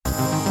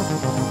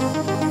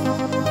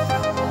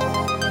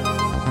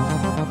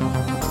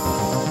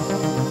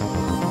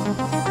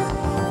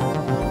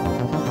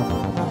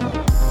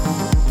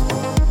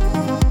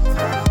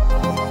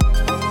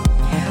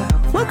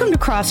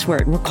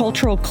Crossword, where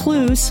cultural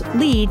clues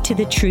lead to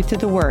the truth of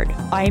the word.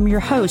 I am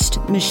your host,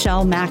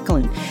 Michelle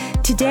Macklin.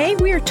 Today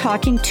we are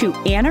talking to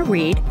Anna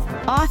Reed,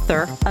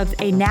 author of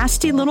A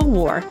Nasty Little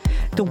War,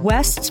 The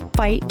West's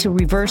Fight to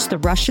Reverse the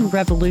Russian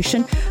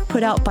Revolution,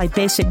 put out by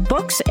Basic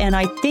Books. And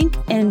I think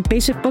in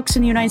Basic Books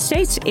in the United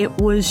States, it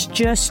was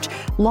just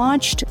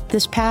launched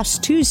this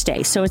past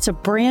Tuesday. So it's a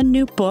brand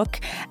new book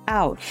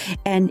out,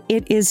 and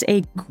it is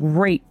a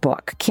great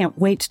book. Can't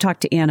wait to talk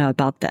to Anna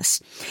about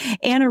this.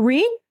 Anna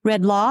Reed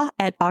read law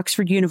at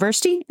Oxford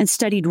University and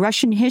studied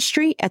Russian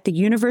history at the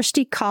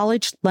University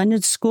College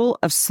London School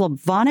of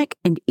Slavonic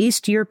and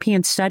East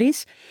European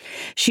Studies.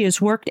 She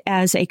has worked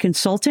as a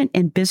consultant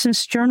and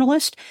business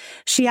journalist.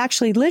 She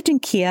actually lived in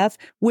Kiev,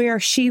 where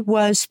she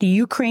was the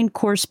Ukraine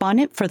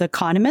correspondent for The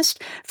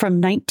Economist from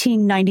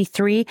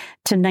 1993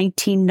 to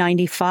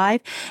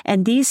 1995.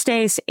 And these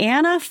days,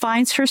 Anna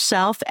finds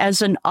herself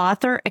as an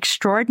author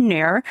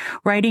extraordinaire,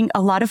 writing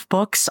a lot of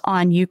books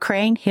on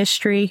Ukraine,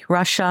 history,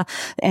 Russia,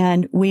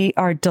 and we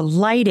are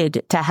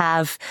delighted to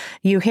have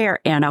you here,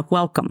 Anna.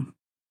 Welcome.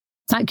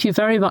 Thank you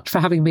very much for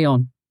having me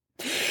on.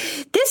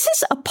 This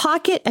is a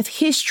pocket of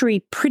history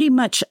pretty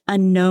much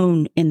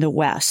unknown in the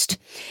West.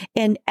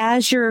 And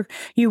as you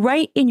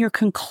write in your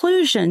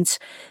conclusions,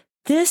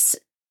 this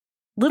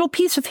little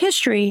piece of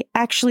history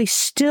actually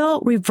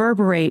still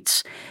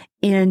reverberates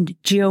in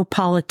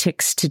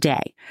geopolitics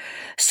today.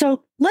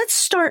 So let's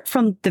start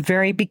from the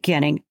very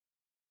beginning.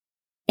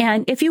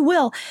 And if you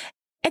will,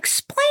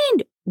 explain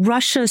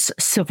Russia's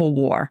civil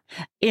war,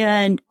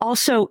 and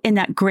also in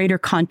that greater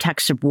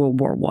context of World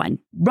War I.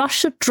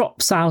 Russia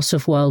drops out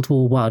of World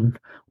War I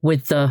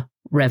with the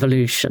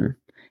revolution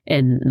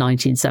in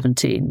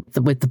 1917,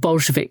 with the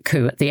Bolshevik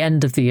coup at the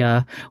end of the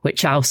year,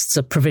 which ousts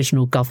a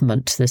provisional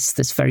government,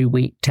 this very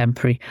weak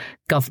temporary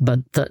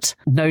government that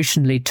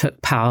notionally took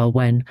power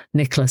when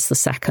Nicholas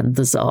II,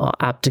 the Tsar,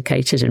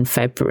 abdicated in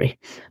February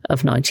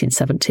of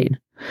 1917.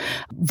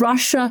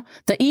 Russia,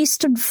 the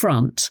Eastern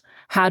Front,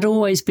 had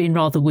always been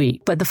rather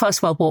weak. But the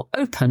First World War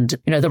opened,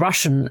 the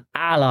Russian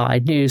ally,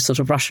 new sort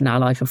of Russian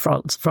ally for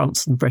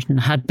France and Britain,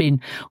 had been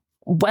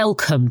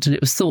welcomed, and it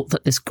was thought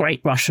that this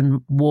great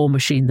Russian war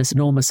machine, this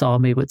enormous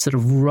army, would sort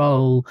of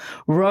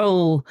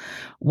roll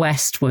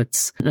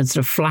westwards and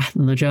sort of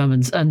flatten the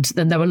Germans. And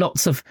then there were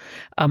lots of,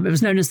 it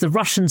was known as the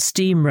Russian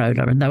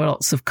steamroller, and there were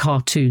lots of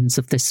cartoons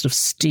of this sort of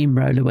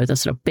steamroller with a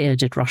sort of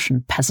bearded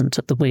Russian peasant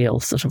at the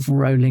wheel, sort of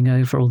rolling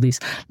over all these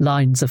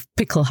lines of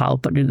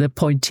Pickelhaube, and the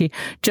pointy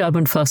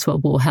German First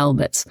World War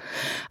helmets.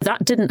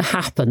 That didn't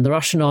happen. The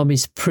Russian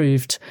armies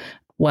proved,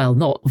 well,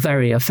 not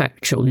very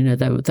effectual.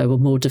 There were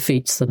more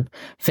defeats than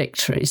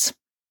victories.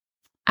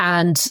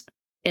 And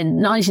in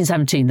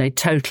 1917, they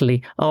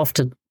totally,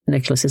 after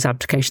Nicholas's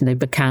abdication, they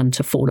began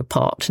to fall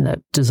apart.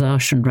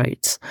 Desertion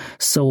rates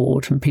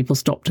soared and people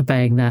stopped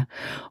obeying their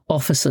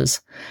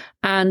officers.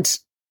 And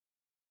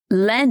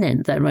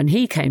Lenin, then, when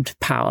he came to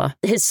power,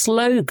 his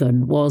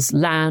slogan was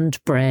land,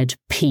 bread,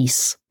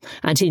 peace.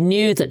 And he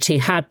knew that he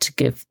had to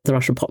give the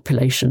Russian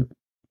population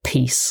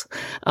peace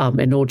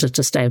in order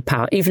to stay in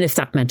power, even if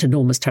that meant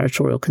enormous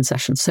territorial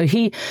concessions. So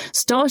he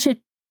started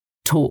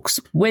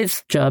talks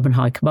with German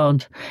high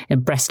command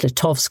in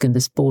Brest-Litovsk, in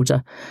this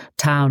border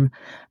town,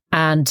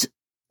 and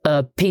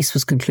peace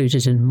was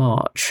concluded in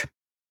March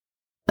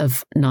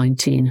of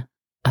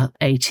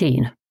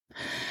 1918.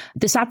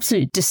 This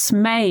absolutely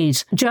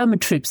dismayed German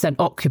troops, then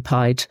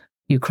occupied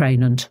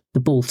Ukraine and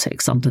the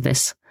Baltics under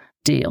this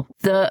deal.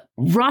 The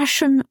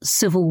Russian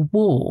Civil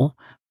War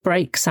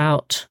breaks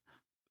out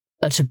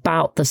at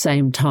about the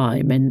same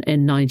time in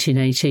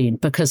 1918,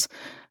 because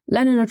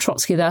Lenin and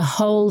Trotsky, their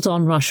hold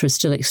on Russia is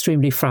still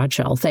extremely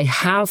fragile. They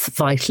have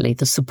vitally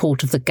the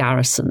support of the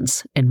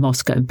garrisons in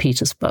Moscow and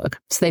Petersburg.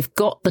 So they've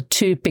got the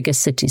two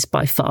biggest cities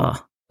by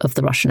far of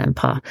the Russian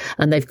Empire,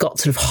 and they've got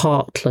sort of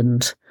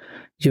heartland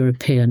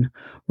European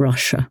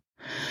Russia.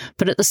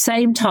 But at the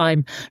same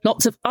time,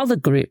 lots of other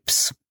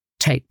groups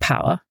take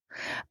power.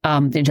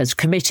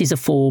 Committees are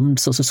formed,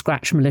 sort of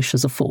scratch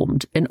militias are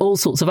formed in all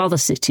sorts of other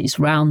cities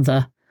round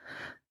the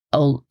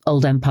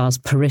old empire's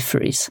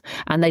peripheries,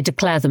 and they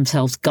declare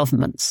themselves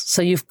governments.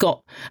 So you've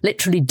got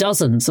literally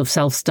dozens of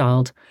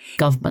self-styled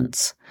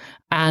governments,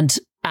 and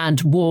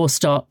war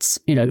starts,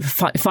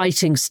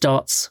 fighting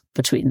starts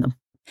between them.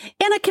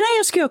 Anna, can I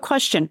ask you a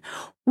question?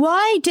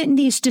 Why didn't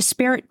these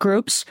disparate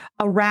groups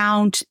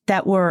around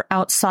that were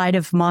outside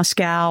of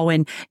Moscow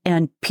and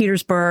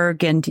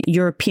Petersburg and the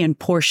European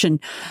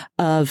portion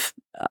of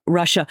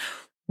Russia,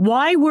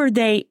 why were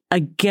they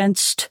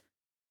against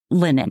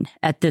Lenin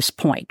at this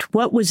point?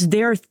 What was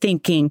their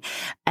thinking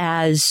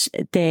as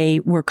they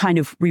were kind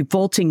of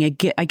revolting,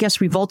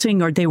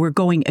 or they were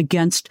going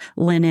against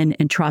Lenin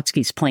and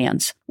Trotsky's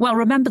plans? Well,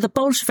 remember, the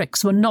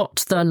Bolsheviks were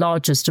not the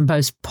largest and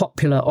most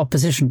popular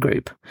opposition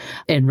group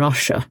in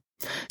Russia.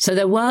 So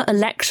there were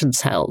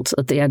elections held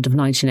at the end of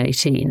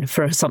 1918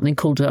 for something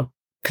called a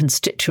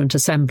constituent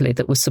assembly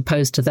that was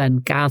supposed to then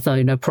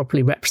gather,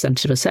 properly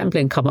representative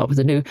assembly and come up with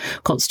a new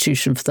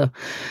constitution for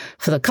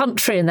the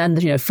country, and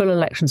then full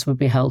elections would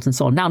be held and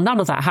so on. Now, none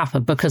of that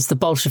happened because the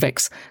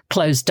Bolsheviks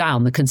closed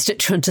down the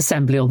constituent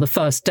assembly on the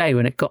first day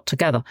when it got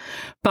together.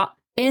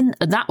 And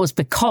that was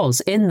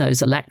because in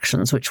those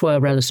elections, which were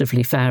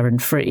relatively fair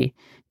and free,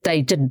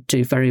 they didn't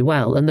do very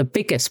well. And the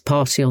biggest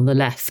party on the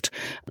left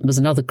was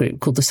another group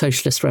called the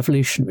Socialist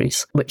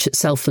Revolutionaries, which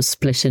itself was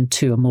split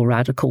into a more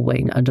radical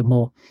wing and a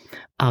more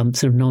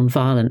sort of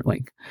non-violent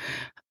wing.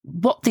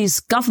 What these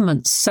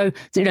governments,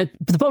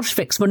 the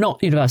Bolsheviks were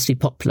not universally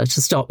popular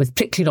to start with,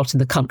 particularly not in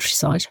the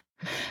countryside.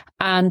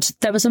 And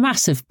there was a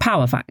massive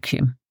power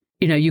vacuum.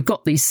 You've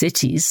got these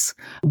cities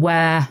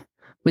where,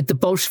 with the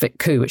Bolshevik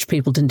coup, which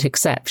people didn't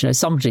accept,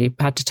 somebody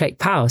had to take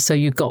power. So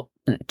you've got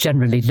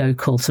generally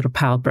local sort of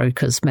power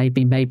brokers,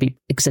 maybe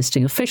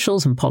existing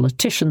officials and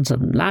politicians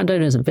and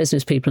landowners and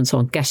business people and so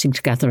on, getting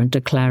together and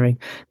declaring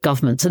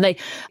governments. And they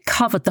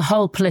covered the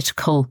whole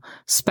political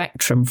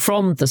spectrum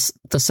from the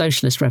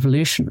socialist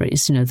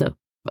revolutionaries, that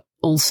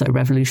also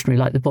revolutionary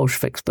like the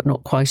Bolsheviks, but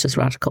not quite as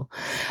radical,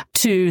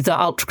 to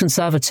the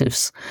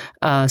ultra-conservatives.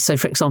 So,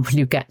 for example,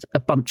 you get a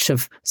bunch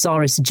of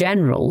Tsarist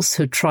generals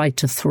who tried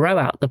to throw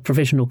out the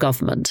provisional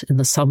government in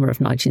the summer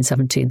of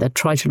 1917. They'd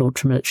tried to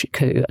launch a military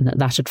coup, and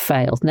that had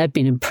failed, and they'd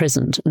been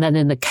imprisoned. And then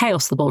in the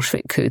chaos of the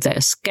Bolshevik coup, they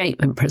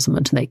escape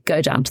imprisonment, and they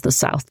go down to the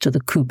south, to the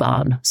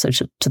Kuban, so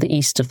to the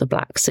east of the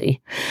Black Sea,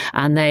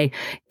 and they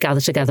gather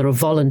together a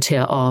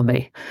volunteer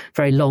army,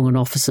 very long on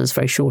officers,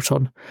 very short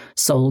on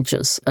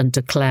soldiers, and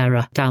declare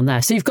down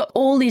there. So you've got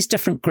all these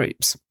different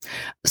groups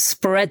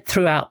spread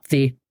throughout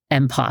the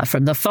empire,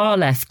 from the far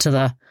left to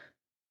the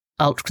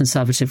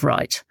ultra-conservative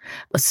right,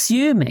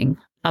 assuming,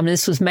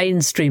 this was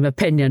mainstream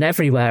opinion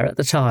everywhere at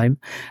the time,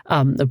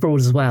 abroad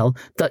as well,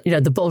 that,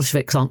 the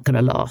Bolsheviks aren't going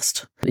to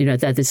last.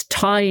 They're this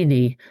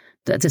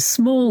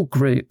small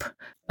group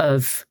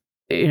of,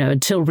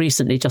 until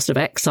recently, just of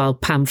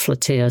exiled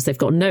pamphleteers. They've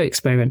got no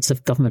experience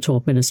of government or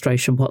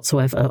administration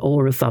whatsoever,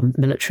 or of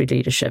military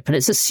leadership. And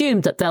it's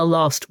assumed that they'll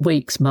last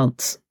weeks,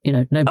 months,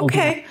 no more.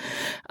 Okay.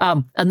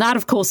 And that,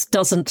 of course,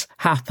 doesn't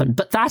happen.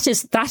 But that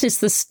is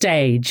the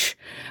stage.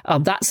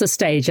 That's the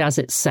stage as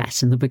it's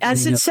set in the beginning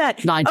as it's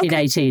set.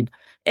 1918. Okay.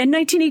 In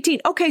 1918.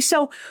 Okay,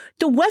 so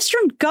the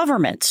Western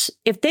governments,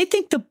 if they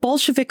think the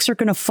Bolsheviks are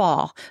going to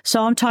fall,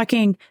 so I'm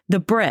talking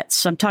the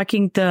Brits, I'm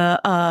talking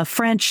the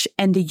French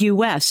and the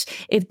U.S.,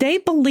 if they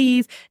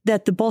believe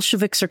that the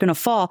Bolsheviks are going to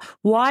fall,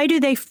 why do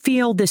they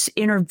feel this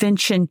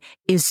intervention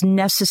is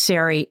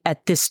necessary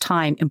at this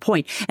time and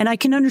point? And I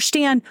can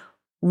understand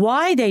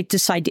why they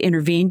decide to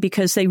intervene,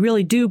 because they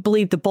really do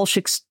believe the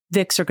Bolsheviks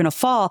are going to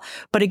fall.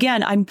 But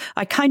again,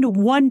 I kind of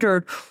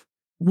wondered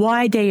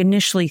why they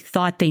initially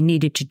thought they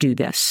needed to do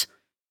this.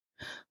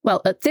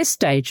 Well, at this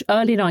stage,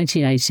 early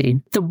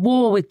 1918, the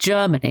war with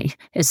Germany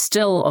is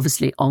still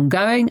obviously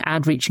ongoing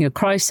and reaching a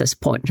crisis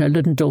point.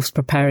 Ludendorff's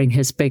preparing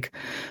his big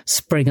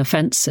spring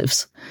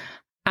offensives.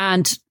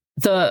 And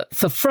for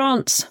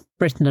France,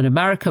 Britain and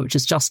America, which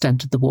has just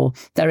entered the war,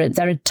 their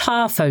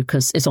entire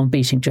focus is on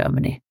beating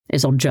Germany,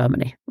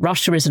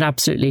 Russia is an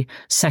absolutely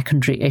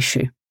secondary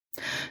issue.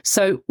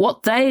 So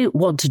what they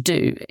want to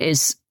do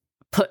is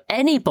put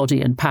anybody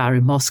in power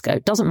in Moscow,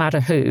 doesn't matter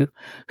who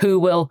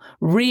will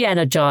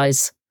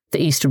re-energize the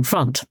Eastern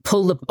Front,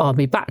 pull the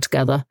army back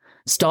together,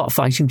 start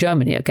fighting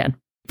Germany again.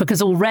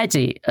 Because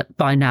already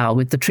by now,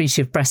 with the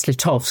Treaty of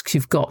Brest-Litovsk,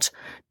 you've got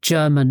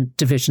German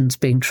divisions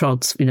being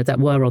that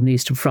were on the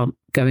Eastern Front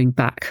going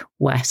back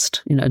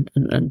west,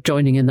 and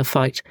joining in the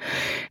fight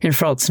in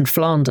France and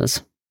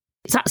Flanders.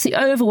 That's the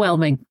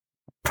overwhelming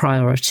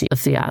priority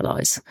of the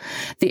Allies.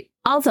 The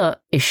other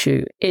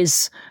issue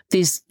is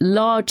these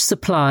large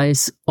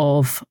supplies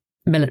of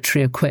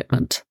military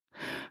equipment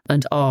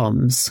and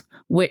arms,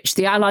 which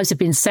the Allies have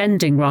been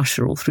sending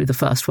Russia all through the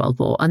First World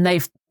War, and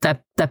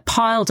they're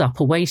piled up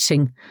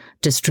awaiting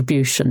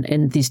distribution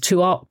in these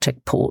two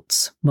Arctic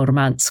ports,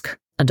 Murmansk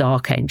and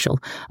Archangel,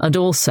 and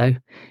also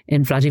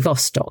in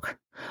Vladivostok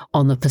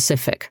on the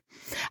Pacific.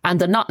 And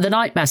the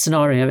nightmare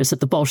scenario is that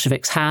the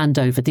Bolsheviks hand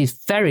over these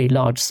very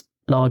large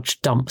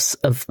dumps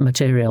of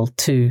material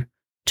to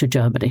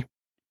Germany.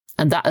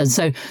 And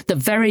so the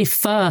very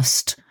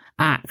first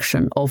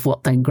action of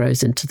what then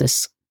grows into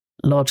this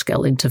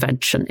large-scale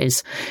intervention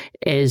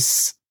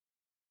is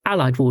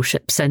Allied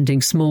warships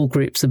sending small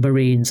groups of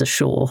Marines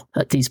ashore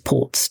at these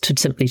ports to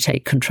simply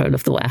take control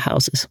of the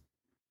warehouses.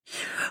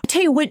 I'll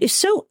tell you what is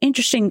so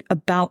interesting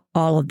about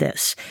all of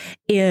this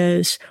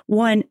is,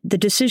 one, the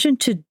decision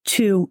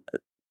to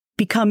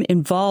become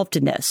involved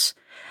in this,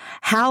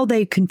 how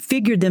they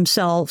configured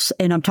themselves,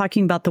 and I'm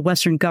talking about the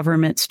Western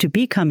governments, to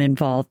become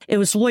involved. It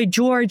was Lloyd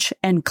George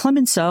and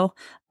Clemenceau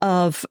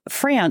of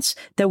France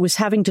that was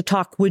having to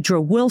talk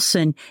Woodrow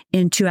Wilson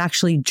into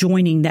actually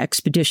joining the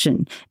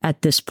expedition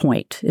at this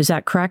point. Is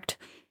that correct?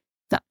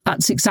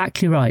 That's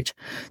exactly right.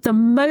 The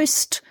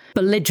most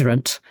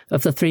belligerent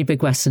of the three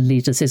big Western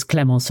leaders is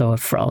Clemenceau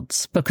of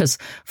France, because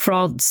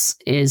France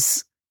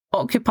is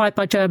occupied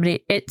by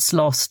Germany. It's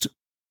lost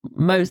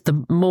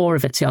the more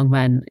of its young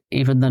men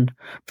even than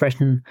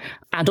Britain.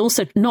 And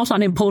also, not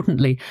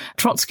unimportantly,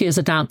 Trotsky has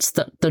announced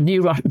that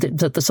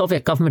the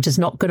Soviet government is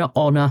not going to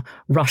honour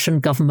Russian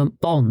government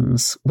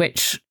bonds,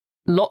 which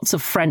lots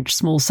of French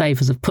small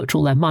savers have put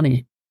all their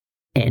money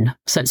in.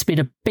 So it's been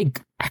a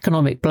big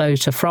economic blow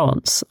to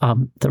France,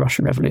 the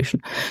Russian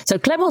Revolution. So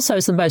Clemenceau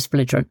is the most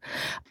belligerent.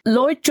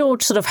 Lloyd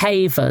George sort of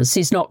havers.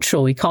 He's not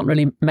sure. He can't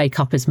really make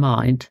up his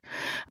mind.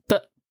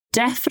 But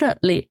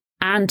definitely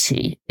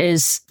anti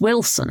is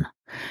Wilson.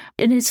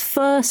 In his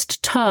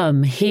first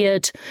term, he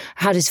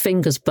had his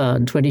fingers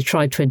burned when he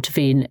tried to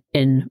intervene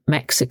in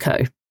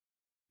Mexico.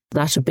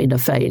 That had been a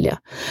failure.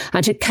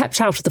 And he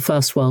kept out of the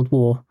First World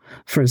War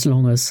for as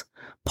long as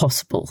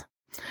possible.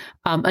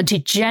 And he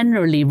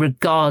generally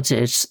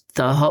regarded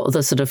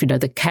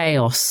the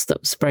chaos that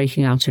was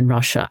breaking out in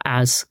Russia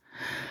as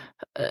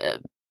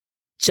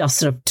just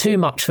sort of too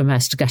much of a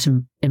mess to get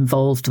him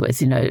involved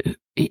with.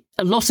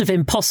 A lot of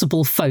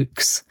impossible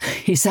folks,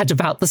 he said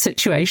about the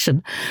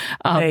situation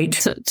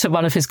to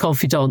one of his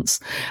confidants.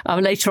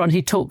 Later on,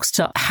 he talks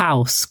to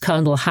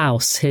Colonel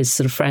House, his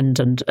sort of friend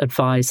and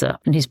advisor.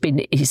 And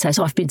he says,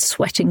 I've been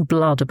sweating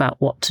blood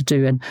about what to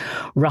do in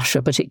Russia,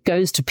 but it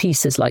goes to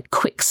pieces like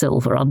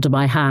quicksilver under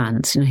my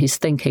hands. He's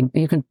thinking,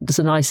 there's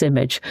a nice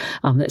image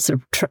that's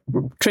sort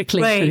of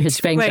trickling through his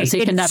fingers.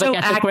 He can never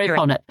get a grip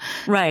on it.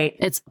 Right.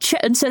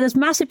 And so there's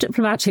massive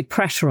diplomatic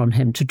pressure on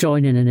him to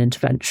join in an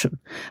intervention.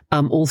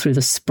 All through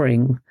the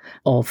spring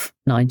of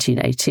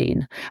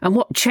 1918. And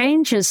what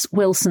changes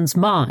Wilson's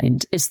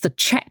mind is the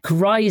Czech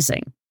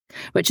Rising,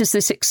 which is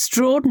this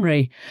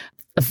extraordinary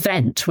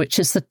event, which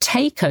is the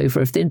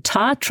takeover of the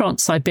entire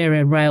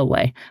Trans-Siberian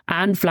Railway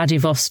and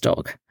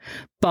Vladivostok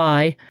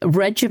by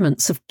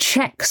regiments of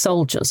Czech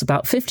soldiers,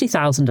 about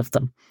 50,000 of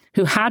them,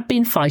 who had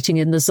been fighting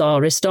in the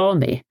Tsarist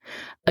army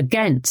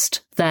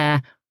against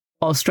their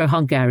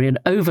Austro-Hungarian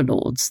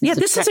overlords. Yeah,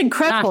 this is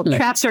incredible.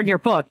 Chapter in your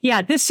book.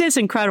 Yeah, this is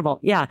incredible.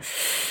 Yeah.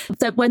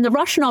 When the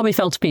Russian army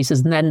fell to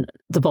pieces and then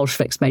the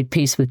Bolsheviks made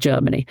peace with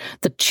Germany,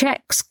 the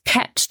Czechs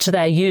kept to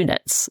their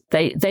units.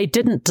 They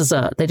didn't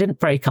desert. They didn't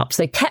break up.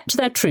 So they kept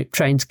their troop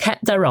trains,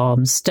 kept their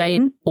arms,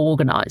 stayed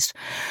organised.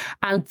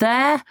 And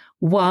their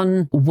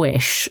one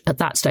wish at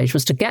that stage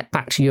was to get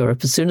back to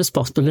Europe as soon as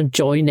possible and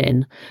join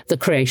in the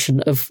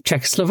creation of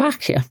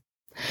Czechoslovakia.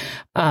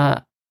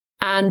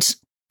 And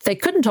they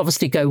couldn't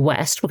obviously go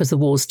west because the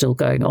war's still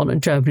going on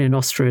and Germany and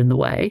Austria in the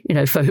way,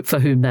 for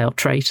whom they are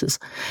traitors.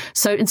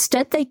 So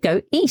instead they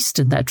go east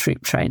in their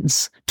troop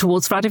trains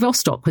towards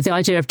Vladivostok with the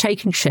idea of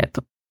taking ship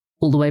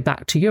all the way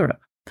back to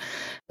Europe.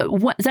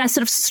 They're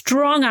sort of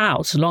strung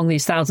out along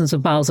these thousands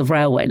of miles of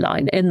railway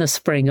line in the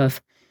spring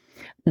of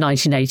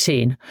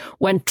 1918,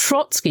 when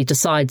Trotsky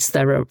decides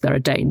they're a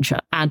danger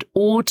and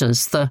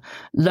orders the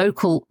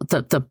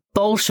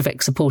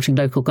Bolshevik supporting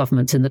local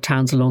governments in the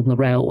towns along the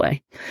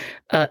railway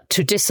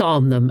to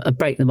disarm them and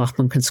break them up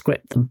and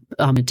conscript them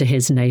into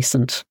his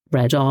nascent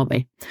Red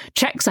Army.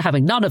 Czechs are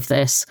having none of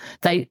this.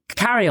 They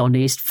carry on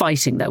east,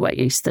 fighting their way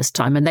east this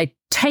time, and they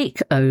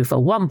take over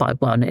one by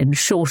one in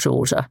short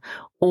order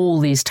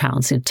all these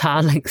towns, the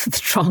entire length of the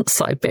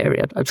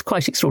Trans-Siberian. It's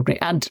quite extraordinary.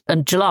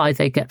 And July,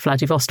 they get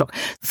Vladivostok.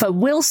 For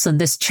Wilson,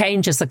 this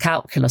changes the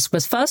calculus,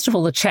 because first of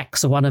all, the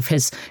Czechs are one of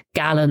his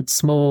gallant,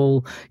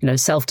 small,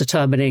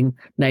 self-determining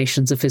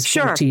nations of his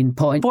 14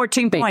 points.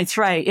 14 points,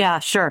 right. Yeah,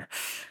 sure.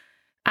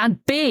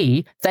 And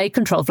B, they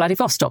control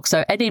Vladivostok.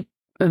 So any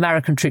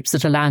American troops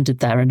that are landed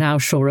there are now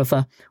sure of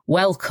a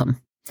welcome.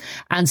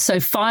 And so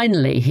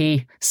finally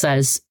he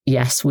says,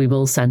 yes, we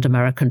will send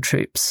American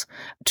troops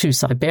to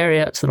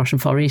Siberia, to the Russian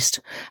Far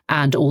East,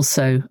 and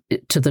also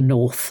to the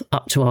north,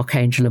 up to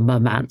Archangel and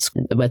Murmansk,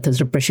 where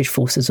the British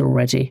forces are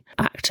already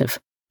active.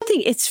 I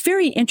think it's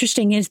very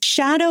interesting. It's a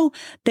shadow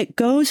that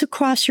goes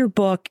across your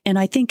book, and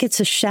I think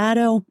it's a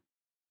shadow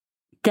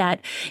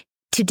that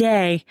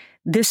today,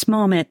 this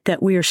moment,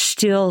 that we are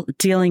still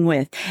dealing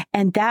with.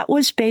 And that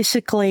was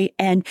basically,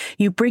 and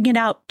you bring it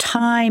out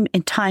time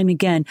and time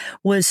again,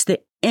 was the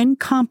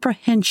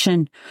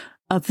incomprehension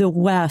of the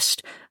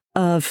West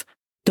of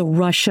the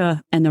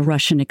Russia and the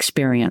Russian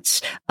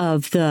experience,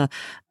 of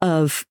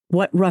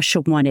what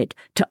Russia wanted,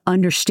 to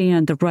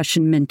understand the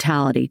Russian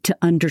mentality, to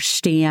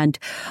understand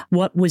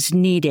what was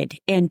needed.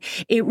 And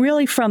it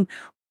really, from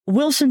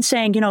Wilson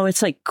saying,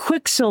 it's like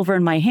quicksilver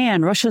in my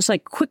hand. Russia's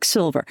like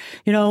quicksilver,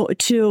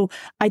 to,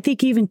 I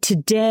think even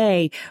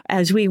today,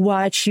 as we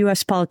watch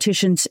U.S.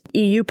 politicians,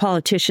 EU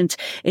politicians,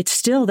 it's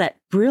still that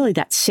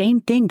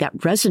same thing that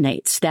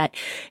resonates, that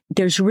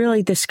there's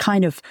really this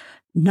kind of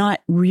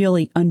not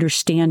really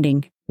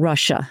understanding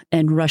Russia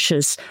and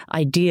Russia's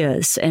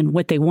ideas and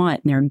what they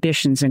want and their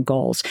ambitions and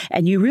goals.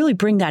 And you really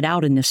bring that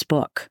out in this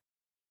book.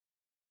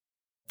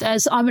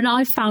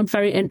 I found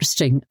very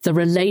interesting the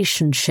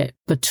relationship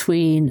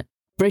between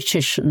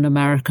British and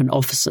American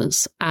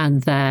officers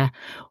and their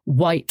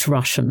white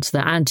Russians,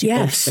 their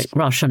anti-Bolshevik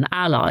Russian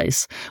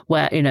allies,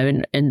 where,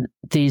 in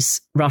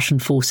these Russian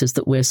forces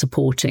that we're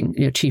supporting,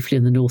 chiefly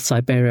in the North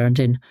Siberia and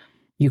in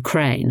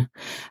Ukraine.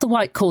 The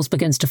White cause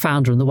begins to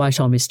founder and the White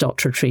armies start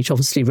to retreat.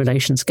 Obviously,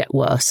 relations get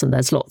worse and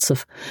there's lots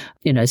of,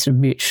 sort of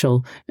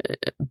mutual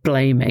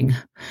blaming,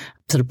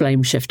 sort of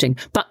blame shifting.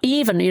 But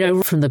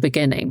even, from the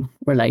beginning,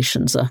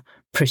 relations are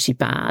pretty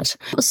bad.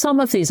 Some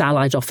of these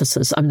Allied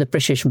officers, the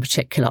British in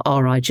particular,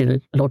 are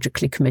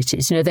ideologically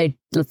committed.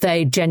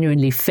 They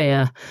genuinely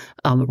fear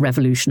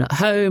revolution at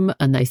home,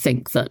 and they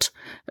think that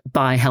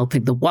by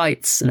helping the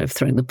Whites and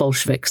overthrowing the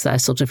Bolsheviks, they're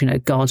sort of,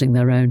 guarding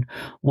their own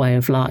way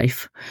of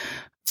life.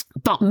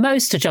 But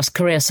most are just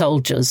career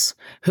soldiers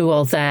who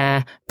are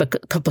there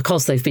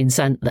because they've been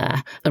sent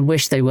there and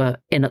wish they were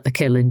in at the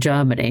kill in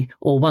Germany,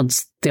 or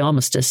once the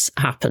armistice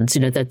happens,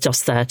 they're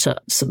just there to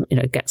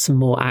get some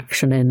more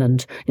action in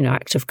and,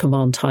 active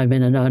command time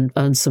in and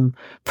earn some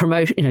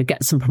promotion,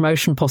 get some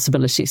promotion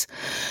possibilities.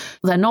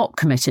 They're not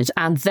committed,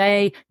 and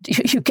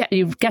you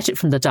get it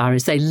from the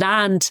diaries. They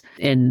land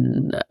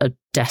in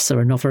Odessa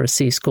or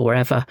Novorossiysk or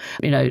wherever,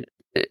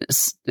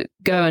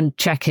 go and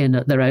check in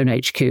at their own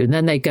HQ, and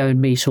then they go and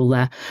meet all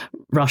their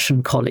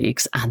Russian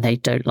colleagues, and they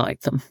don't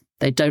like them.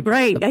 They don't.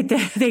 Right.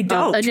 They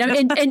don't.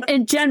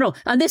 In general,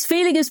 and this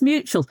feeling is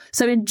mutual.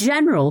 So in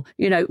general,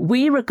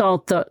 we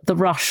regard the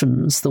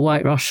Russians, the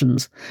White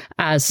Russians,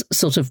 as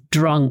sort of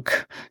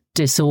drunk,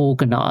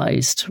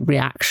 disorganized,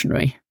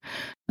 reactionary.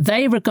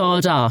 They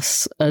regard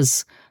us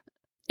as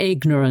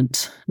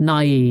ignorant,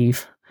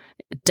 naive,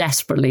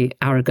 desperately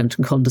arrogant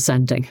and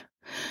condescending.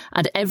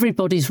 And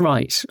everybody's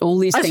right. All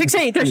these things. I was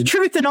saying, there's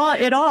truth in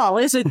all,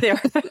 isn't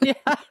there?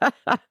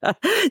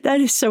 That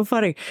is so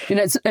funny.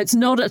 It's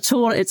not at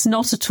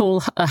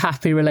all a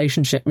happy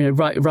relationship.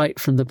 Right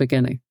from the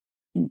beginning.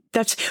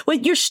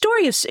 Your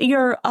story is,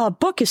 your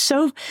book is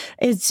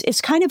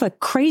it's kind of a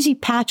crazy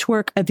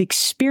patchwork of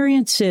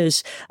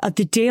experiences of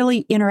the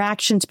daily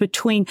interactions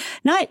between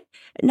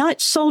not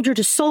soldier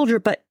to soldier,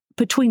 but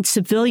between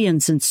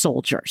civilians and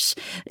soldiers.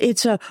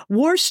 It's a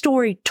war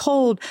story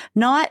told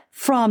not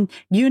from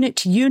unit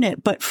to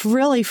unit, but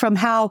really from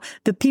how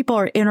the people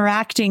are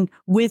interacting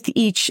with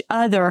each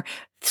other,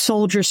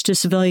 soldiers to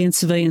civilians,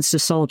 civilians to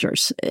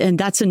soldiers. And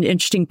that's an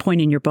interesting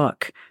point in your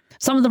book.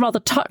 Some of the rather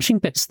touching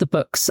bits of the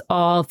books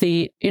are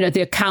the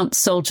accounts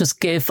soldiers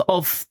give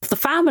of the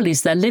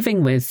families they're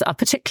living with,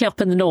 particularly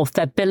up in the north.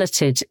 They're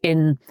billeted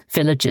in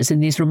villages, in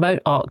these remote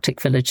Arctic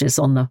villages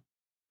on the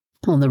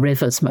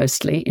rivers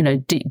mostly,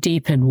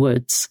 deep in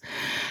woods.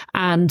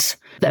 And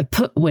they're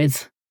put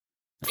with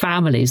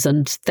families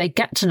and they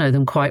get to know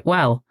them quite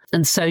well.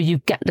 And so you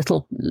get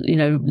little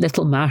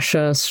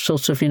Masha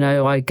sort of,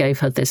 I gave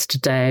her this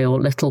today,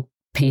 or little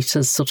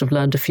Peter's sort of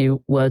learned a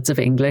few words of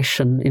English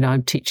and,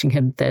 I'm teaching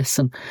him this,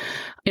 and,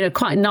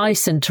 quite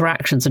nice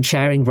interactions and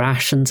sharing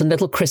rations and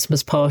little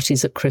Christmas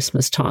parties at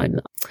Christmas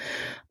time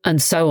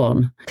and so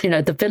on.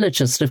 The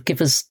villagers sort of give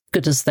as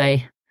good as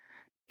they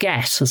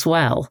get as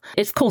well.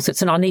 Of course,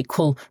 it's an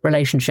unequal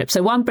relationship.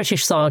 So one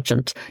British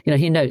sergeant,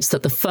 he notes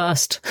that the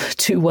first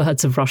two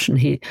words of Russian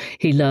he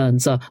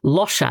learns are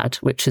loshad,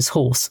 which is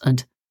horse,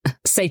 and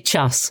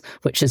сейчас,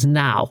 which is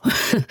now.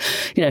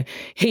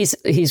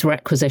 He's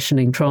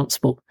requisitioning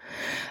transport.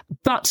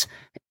 But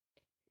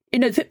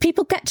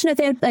people get to know,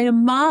 they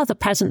admire the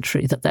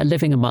peasantry that they're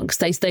living amongst.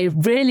 They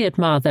really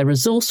admire their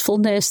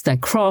resourcefulness, their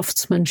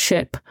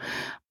craftsmanship,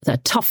 their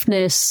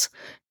toughness.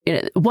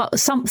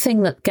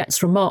 Something that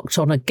gets remarked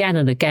on again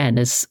and again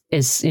is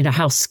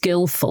how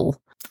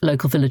skillful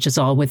local villagers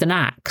are with an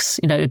axe.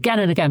 Again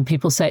and again,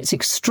 people say it's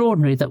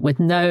extraordinary that with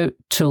no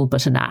tool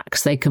but an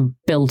axe, they can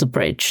build a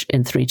bridge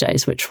in 3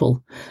 days, which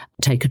will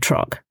take a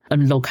truck,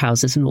 and log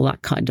houses and all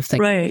that kind of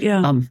thing. Right,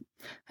 yeah.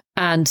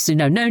 And,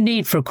 no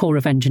need for a corps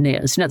of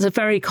engineers. It's a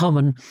very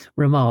common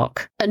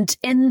remark. And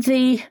in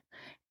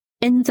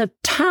the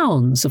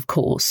towns, of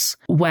course,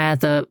 where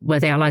the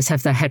Allies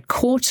have their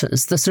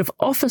headquarters, the sort of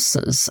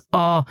officers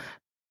are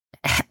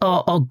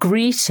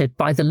greeted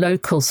by the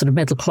local sort of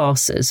middle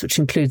classes, which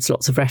includes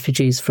lots of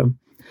refugees from,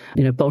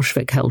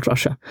 Bolshevik-held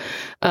Russia,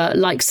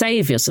 like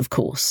saviors, of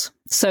course.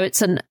 So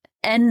it's an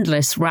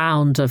endless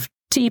round of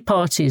tea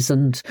parties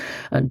and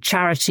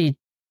charity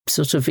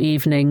sort of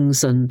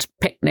evenings and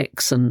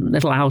picnics and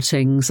little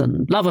outings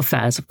and love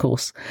affairs, of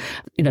course.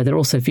 They're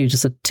also viewed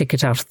as a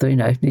ticket out of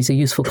the, these are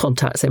useful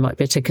contacts. They might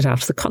be a ticket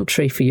out of the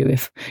country for you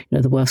if,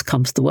 the worst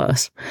comes to the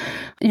worst.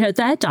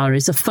 Their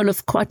diaries are full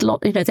of quite a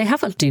lot, they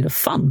have a deal of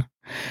fun.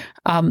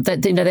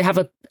 They have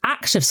an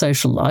active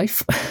social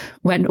life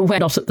when we're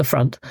not at the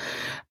front.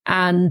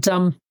 And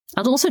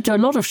also do a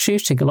lot of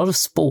shooting, a lot of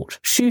sport.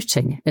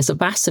 Shooting is a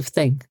massive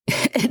thing.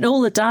 In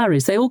all the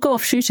diaries, they all go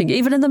off shooting,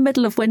 even in the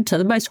middle of winter,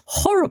 the most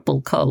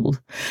horrible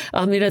cold.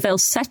 They'll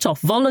set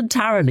off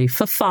voluntarily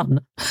for fun,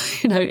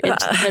 into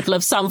the middle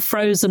of some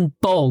frozen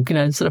bog,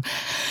 sort of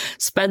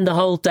spend the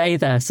whole day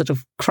there, sort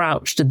of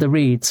crouched in the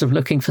reeds, sort of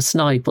looking for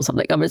snipe or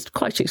something. It's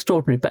quite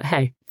extraordinary, but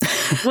hey.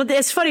 Well,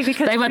 it's funny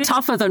because they were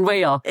tougher than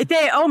we are.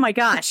 Oh my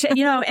gosh.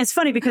 It's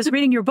funny because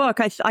reading your book,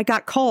 I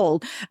got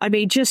cold.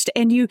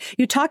 And you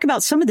talk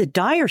about some of the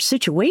dire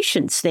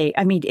situations.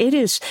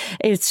 It's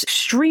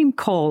extreme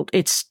cold.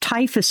 It's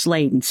typhus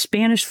laden.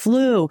 Spanish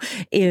flu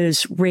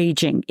is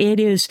raging.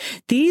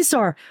 These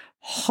are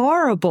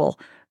horrible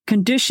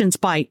conditions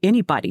by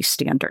anybody's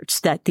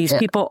standards that these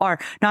people are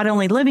not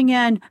only living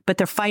in, but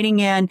they're fighting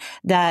in,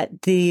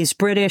 that these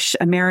British,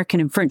 American,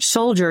 and French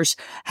soldiers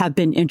have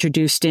been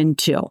introduced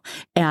into.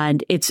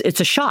 And it's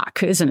a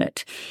shock, isn't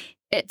it?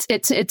 It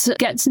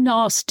gets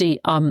nasty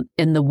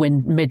in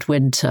the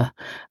midwinter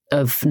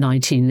of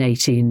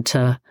 1918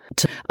 to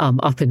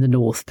up in the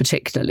north,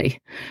 particularly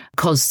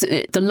because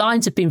the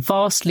lines have been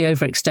vastly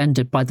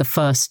overextended by the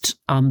first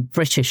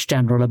British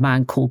general, a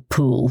man called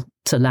Poole,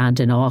 to land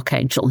in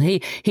Archangel.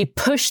 He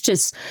pushed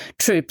his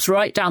troops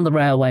right down the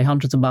railway,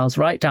 hundreds of miles,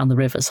 right down the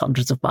rivers,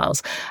 hundreds of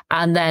miles,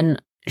 and then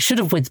should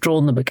have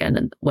withdrawn them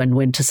again when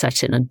winter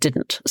set in and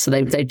didn't. So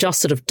they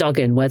just sort of dug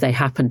in where they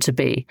happened to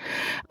be.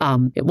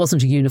 It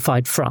wasn't a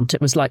unified front.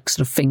 It was like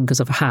sort of fingers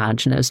of a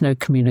hand. There's no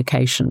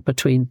communication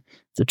between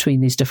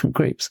these different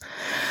groups.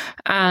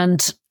 And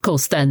of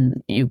course,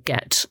 then you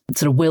get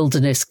sort of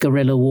wilderness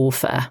guerrilla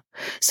warfare.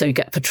 So you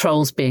get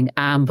patrols being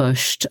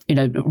ambushed,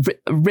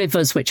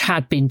 rivers which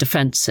had been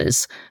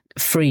defences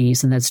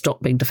freeze and then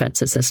stop being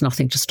defences. There's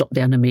nothing to stop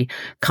the enemy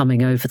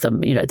coming over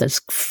them. There's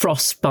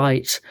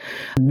frostbite,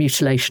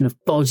 mutilation of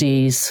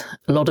bodies,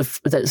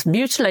 there's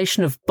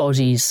mutilation of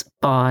bodies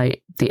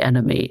by the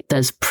enemy.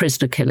 There's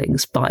prisoner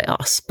killings by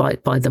us, by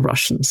the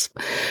Russians,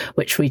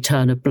 which we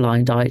turn a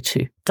blind eye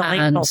to.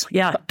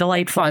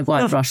 Delightful. By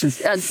white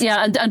Russians.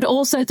 And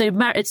also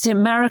it's the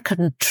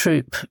American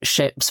troop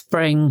ships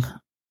bring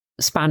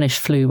Spanish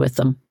flu with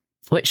them,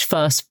 which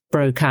first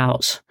broke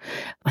out.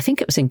 I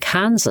think it was in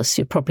Kansas.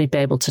 You'd probably be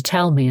able to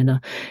tell me in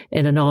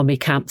an army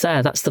camp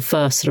there. That's the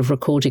first sort of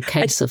recorded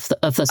case of the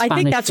Spanish flu. I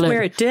think that's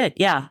where it did.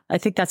 Yeah, I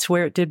think that's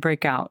where it did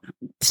break out.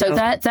 So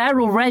they're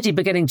already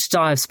beginning to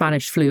die of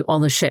Spanish flu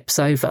on the ships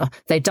over.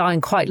 They die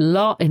in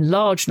in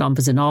large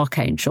numbers in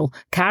Archangel,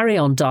 carry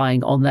on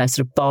dying on their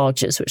sort of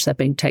barges, which they're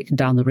being taken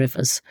down the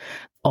rivers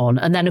on.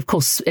 And then, of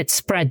course, it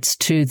spreads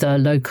to the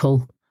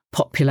local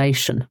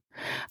population.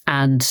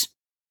 And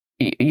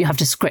you have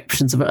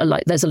descriptions of it.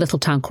 Like there's a little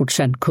town called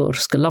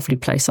Shenkursk, a lovely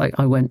place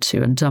I went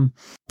to. And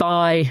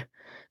by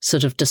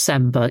sort of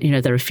December,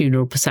 there are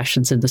funeral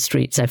processions in the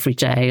streets every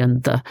day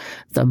and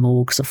the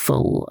morgues are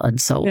full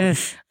and so on.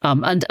 Yes.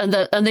 And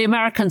the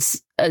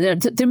Americans,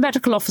 the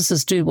medical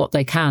officers do what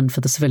they can for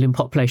the civilian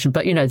population,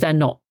 but, they're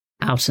not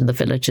out in the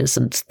villages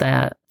and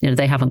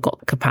they haven't got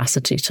the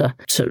capacity to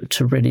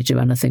really do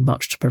anything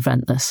much to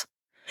prevent this.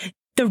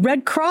 The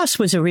Red Cross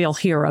was a real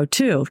hero,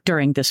 too,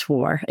 during this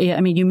war. I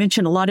mean, you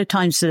mentioned a lot of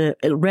times the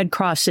Red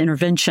Cross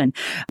intervention,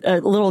 a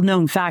little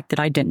known fact that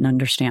I didn't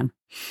understand.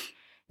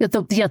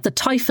 The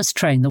typhus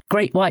train, the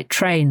Great White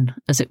Train,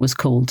 as it was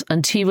called.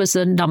 And he was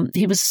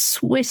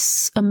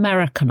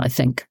Swiss-American, I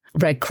think,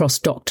 Red Cross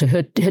doctor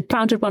who had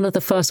founded one of the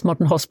first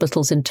modern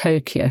hospitals in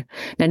Tokyo.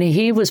 And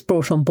he was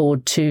brought on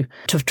board to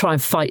try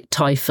and fight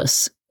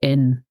typhus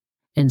in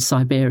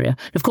Siberia.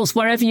 And of course,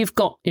 wherever you've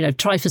got,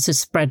 typhus is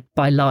spread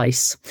by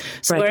lice.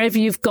 So right. Wherever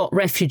you've got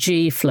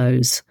refugee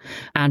flows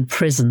and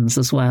prisons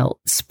as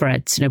well,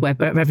 spreads,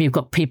 wherever you've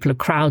got people are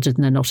crowded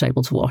and they're not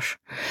able to wash.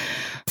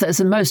 There's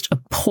the most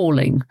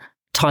appalling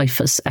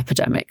typhus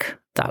epidemic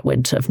that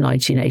winter of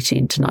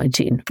 1918 to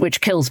 19,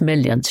 which kills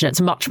millions. It's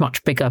a much,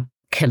 much bigger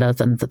killer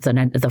than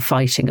the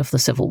fighting of the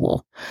Civil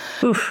War.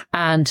 Oof.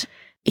 And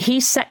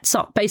he sets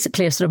up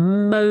basically a sort of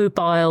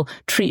mobile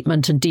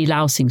treatment and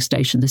delousing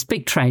station, this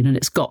big train, and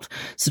it's got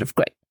sort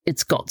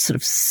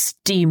of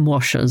steam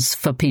washers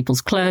for people's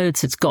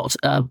clothes. It's got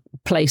a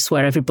place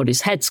where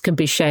everybody's heads can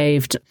be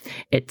shaved.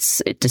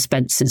 It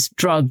dispenses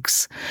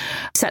drugs,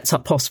 sets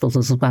up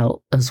hospitals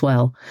as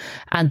well.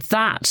 And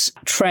that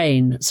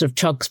train sort of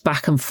chugs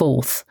back and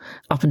forth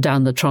up and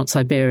down the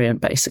Trans-Siberian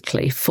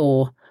basically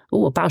for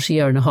about a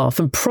year and a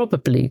half. And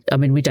probably, I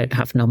mean, we don't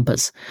have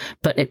numbers,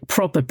 but it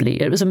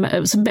was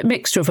a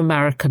mixture of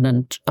American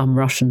and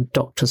Russian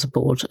doctors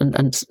aboard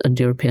and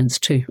Europeans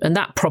too. And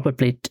that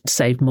probably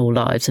saved more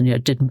lives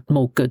and, did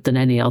more good than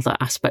any other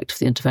aspect of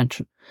the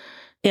intervention.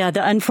 Yeah,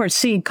 the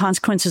unforeseen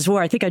consequences of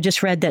war. I think I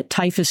just read that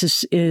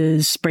typhus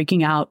is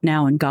breaking out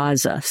now in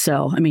Gaza.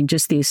 So, I mean,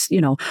 just these,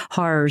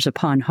 horrors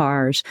upon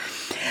horrors.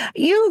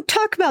 You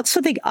talk about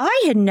something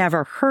I had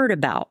never heard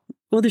about.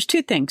 Well, there's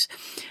two things.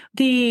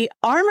 The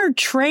armored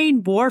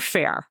train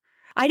warfare.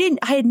 I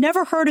had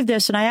never heard of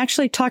this. And I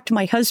actually talked to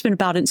my husband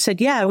about it and said,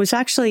 yeah, it was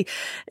actually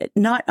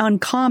not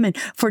uncommon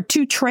for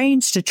two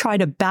trains to try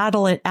to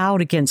battle it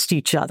out against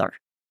each other.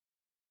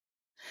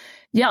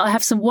 Yeah, I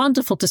have some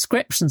wonderful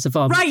descriptions of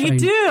armored train warfare.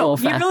 Right, you do.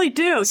 Warfare. You really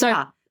do. So,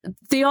 yeah.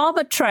 The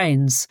armoured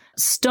trains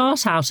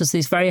start out as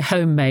these very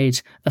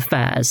homemade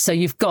affairs. So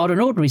you've got an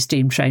ordinary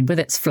steam train with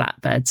its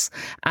flatbeds,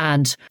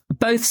 and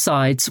both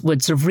sides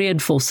would sort of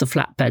reinforce the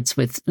flatbeds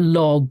with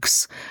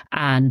logs,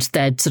 and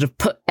they'd sort of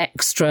put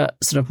extra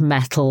sort of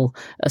metal,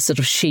 sort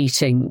of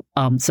sheeting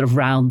sort of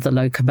round the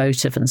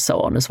locomotive and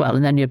so on as well.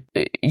 And then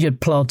you'd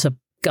plant a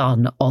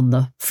gun on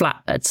the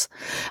flatbeds.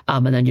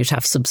 And then you'd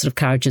have some sort of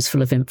carriages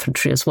full of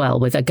infantry as well,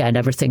 with, again,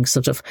 everything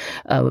sort of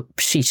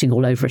sheeting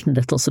all over it in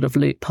little sort of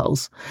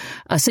loopholes.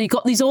 So you've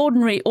got these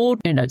ordinary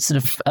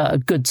sort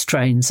of goods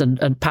trains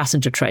and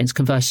passenger trains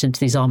converted into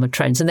these armoured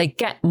trains, and they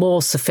get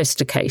more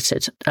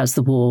sophisticated as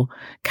the war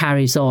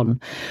carries on.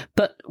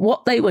 But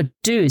what they would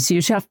do is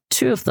you'd have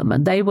two of them,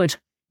 and they would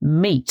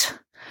meet,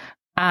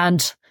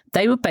 and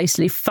they would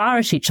basically fire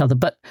at each other.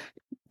 But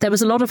there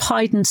was a lot of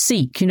hide and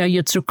seek.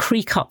 You'd sort of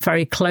creak up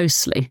very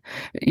closely,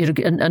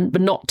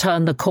 but not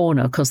turn the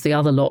corner because the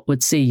other lot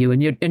would see you.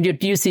 And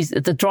you'd use these.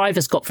 The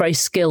drivers got very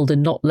skilled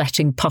in not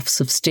letting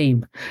puffs of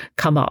steam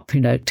come up,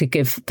 to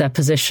give their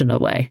position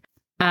away.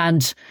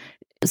 And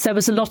so there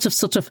was a lot of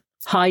sort of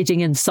hiding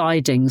in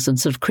sidings and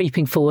sort of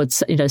creeping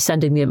forwards,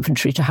 sending the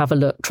infantry to have a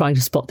look, trying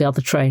to spot the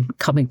other train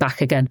coming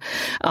back again.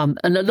 And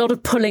a lot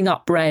of pulling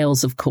up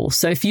rails, of course.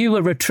 So if you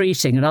were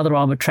retreating, another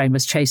armoured train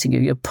was chasing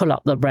you, you'd pull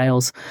up the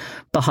rails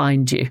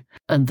behind you.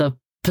 And the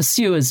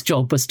pursuer's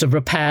job was to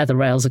repair the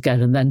rails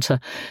again and then to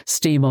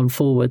steam on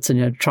forwards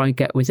and try and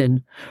get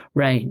within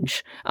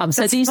range.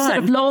 So these fun.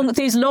 Sort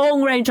of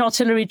long range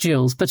artillery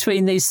duels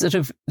between these sort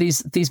of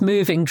these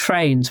moving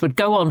trains would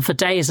go on for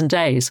days and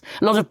days.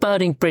 A lot of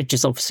burning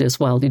bridges, obviously, as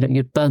well.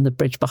 You'd burn the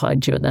bridge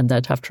behind you and then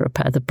they'd have to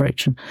repair the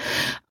bridge. And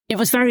it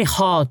was very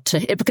hard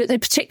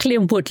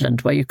particularly in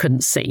woodland where you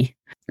couldn't see.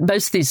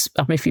 Most of these,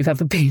 if you've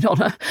ever been on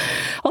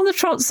the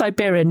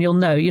Trans-Siberian, you'll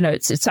know,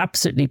 it's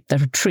absolutely,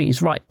 there are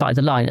trees right by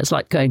the line. It's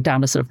like going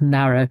down a sort of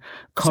narrow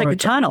corridor.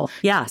 It's like a tunnel.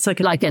 Yeah.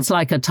 It's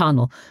like a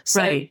tunnel.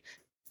 So right.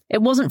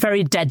 It wasn't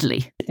very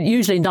deadly.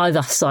 Usually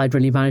neither side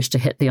really managed to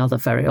hit the other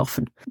very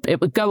often.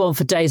 It would go on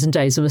for days and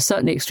days and was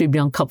certainly extremely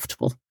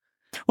uncomfortable.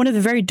 One of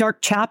the very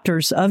dark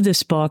chapters of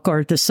this book,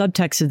 or the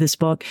subtext of this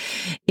book,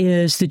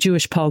 is the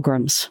Jewish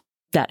pogroms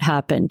that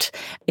happened,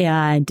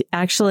 and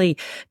actually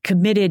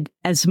committed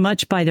as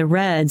much by the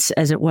Reds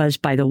as it was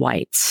by the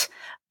Whites.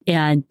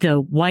 And the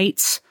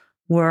Whites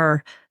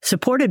were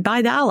supported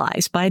by the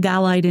Allies, by the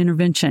Allied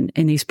intervention,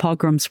 and these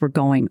pogroms were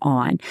going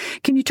on.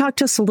 Can you talk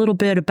to us a little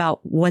bit about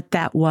what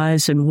that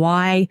was and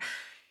why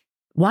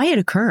it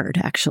occurred,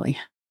 actually?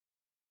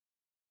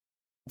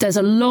 There's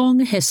a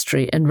long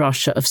history in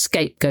Russia of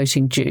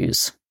scapegoating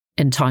Jews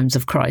in times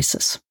of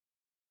crisis.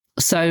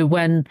 So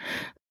when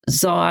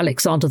Tsar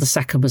Alexander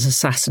II was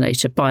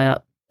assassinated by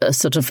a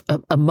sort of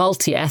a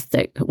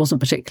multi-ethnic, it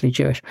wasn't particularly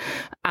Jewish,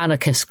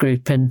 anarchist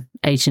group in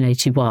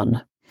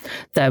 1881.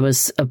 There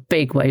was a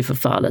big wave of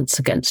violence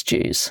against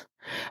Jews.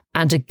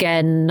 And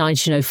again,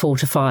 1904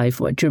 to 5,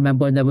 do you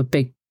remember when there were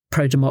big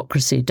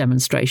pro-democracy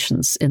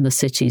demonstrations in the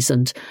cities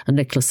and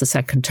Nicholas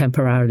II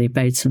temporarily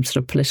made some sort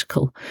of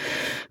political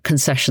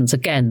concessions?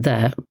 Again,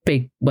 there,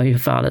 big wave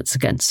of violence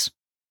against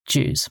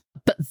Jews.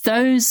 But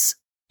those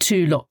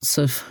two lots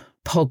of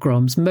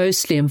pogroms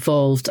mostly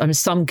involved,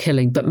 some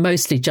killing, but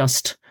mostly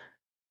just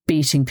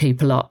beating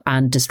people up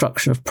and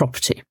destruction of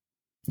property.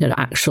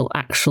 Actual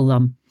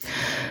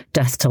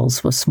death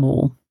tolls were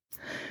small.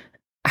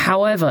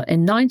 However,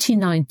 in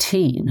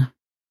 1919,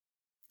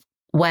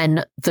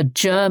 when the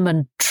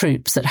German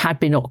troops that had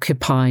been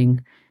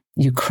occupying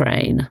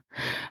Ukraine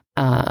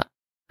and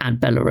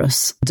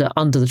Belarus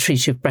under the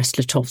Treaty of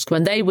Brest-Litovsk,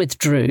 when they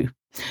withdrew,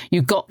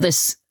 you got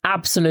this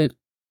absolute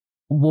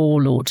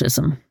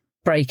warlordism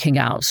breaking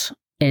out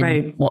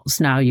in what's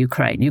now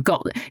Ukraine.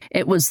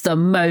 It was the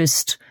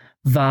most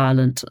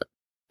violent,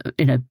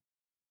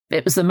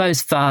 it was the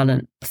most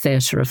violent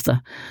theatre of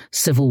the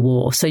Civil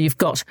War. So you've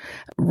got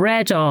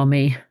Red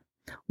Army,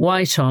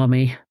 White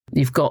Army,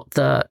 you've got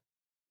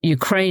you've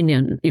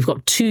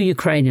got two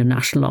Ukrainian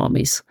national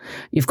armies,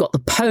 you've got the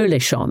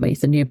Polish army,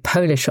 the new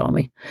Polish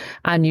army,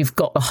 and you've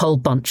got a whole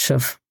bunch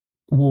of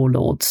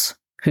warlords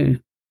who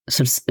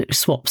sort of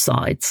swap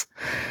sides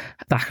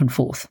back and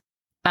forth.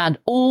 And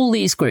all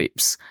these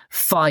groups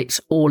fight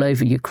all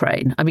over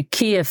Ukraine.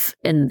 Kiev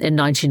in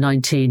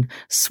 1919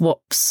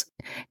 swaps.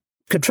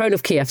 Control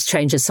of Kiev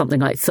changes something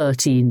like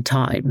 13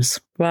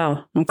 times.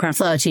 Wow. Okay.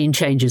 13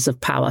 changes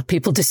of power.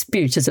 People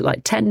dispute, is it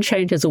like 10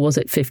 changes or was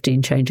it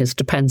 15 changes?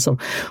 Depends on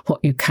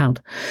what you count.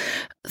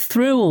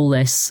 Through all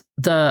this,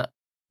 the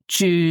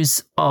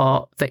Jews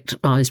are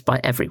victimized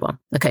by everyone.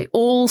 Okay,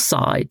 all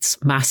sides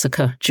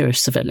massacre Jewish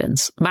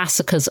civilians,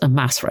 massacres and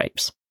mass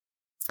rapes.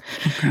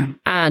 Okay.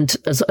 And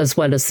as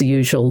well as the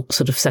usual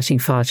sort of setting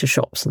fire to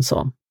shops and so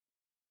on.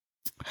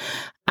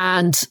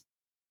 And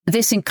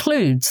this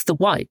includes the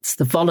Whites,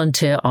 the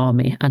volunteer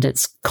army and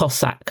its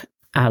Cossack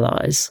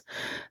allies,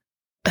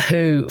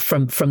 who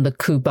from the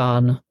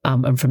Kuban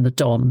and from the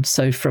Don,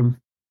 so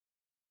from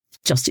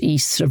just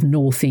east, sort of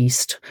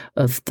northeast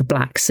of the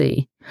Black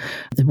Sea,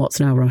 in what's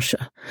now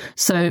Russia.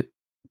 So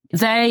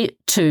they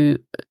too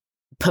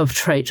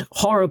perpetrate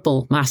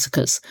horrible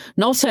massacres,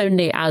 not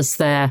only as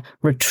they're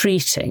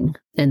retreating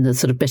in the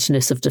sort of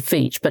bitterness of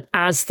defeat, but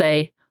as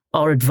they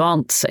are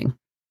advancing.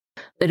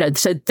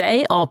 So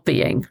they are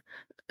being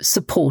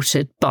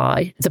supported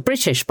by the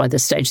British by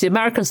this stage. The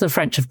Americans and the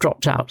French have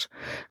dropped out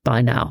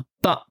by now,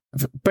 but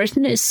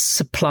Britain is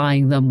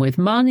supplying them with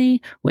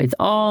money, with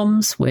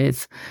arms,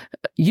 with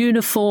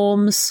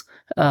uniforms,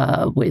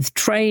 with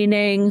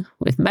training,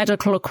 with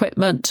medical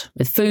equipment,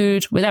 with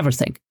food, with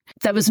everything.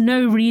 There was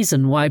no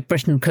reason why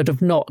Britain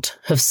could not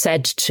have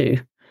said to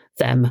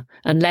them,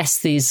 unless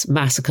these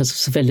massacres of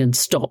civilians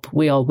stop,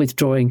 we are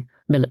withdrawing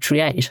military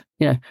aid.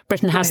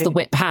 Britain has the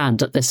whip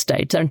hand at this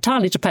stage. They're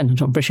entirely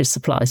dependent on British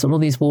supplies, on all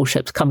these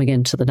warships coming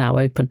into the now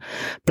open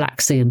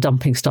Black Sea and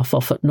dumping stuff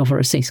off at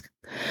Novorossiysk.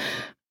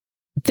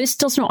 This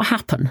does not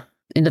happen.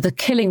 The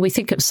killing, we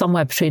think it's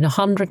somewhere between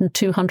 100 and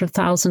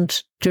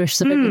 200,000 Jewish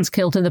civilians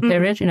killed in the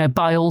period,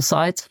 by all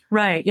sides.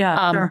 Right,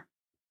 yeah, sure.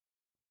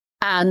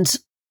 And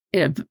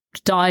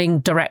dying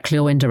directly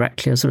or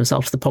indirectly as a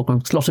result of the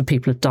pogroms. A lot of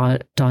people die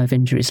of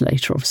injuries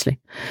later, obviously.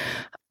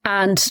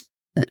 And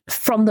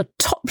from the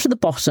top to the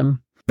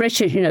bottom,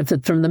 British,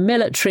 from the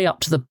military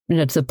up to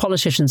the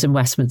politicians in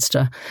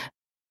Westminster,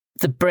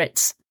 the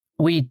Brits,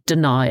 we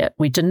deny it.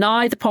 We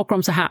deny the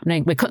pogroms are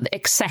happening.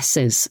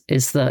 Excesses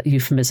is the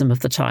euphemism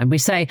of the time. We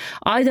say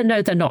either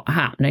no, they're not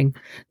happening.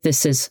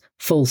 This is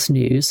false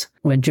news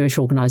when Jewish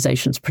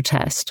organizations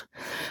protest,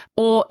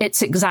 or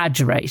it's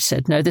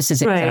exaggerated. No, this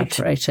is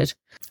exaggerated. Right.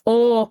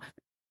 Or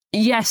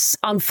yes,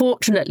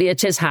 unfortunately,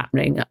 it is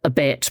happening a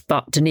bit,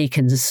 but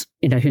Denikins,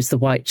 who's the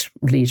white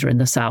leader in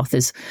the South,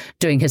 is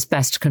doing his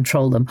best to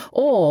control them.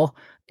 Or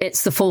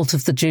it's the fault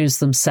of the Jews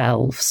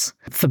themselves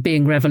for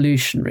being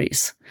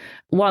revolutionaries.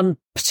 One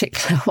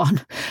particular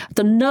one,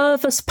 the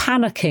nervous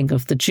panicking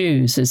of the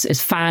Jews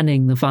is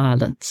fanning the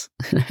violence.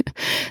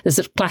 There's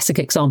a classic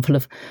example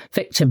of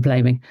victim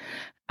blaming.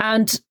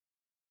 And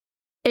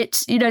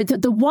it's,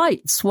 the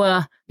whites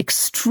were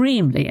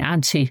extremely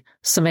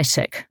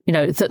anti-Semitic.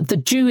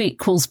 The Jew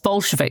equals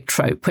Bolshevik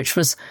trope, which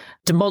was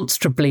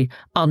demonstrably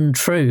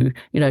untrue.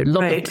 A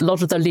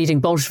lot of the leading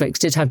Bolsheviks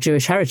did have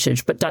Jewish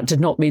heritage, but that did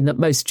not mean that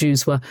most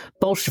Jews were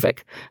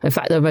Bolshevik. In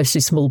fact, they were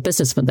mostly small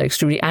businessmen. They're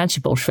extremely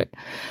anti-Bolshevik.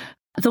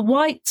 The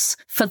whites,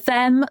 for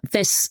them,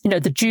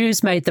 the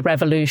Jews made the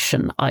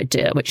revolution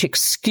idea, which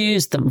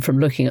excused them from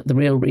looking at the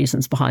real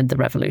reasons behind the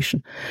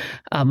revolution,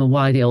 and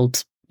why the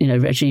old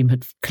regime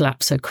had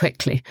collapsed so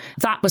quickly.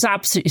 That was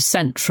absolutely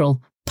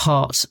central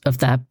part of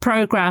their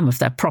program, of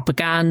their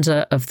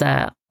propaganda, of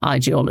their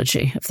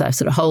ideology, of their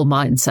sort of whole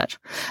mindset.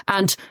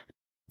 And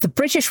the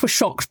British were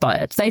shocked by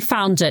it. They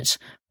found it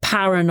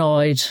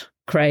paranoid,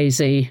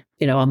 crazy,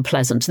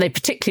 unpleasant. They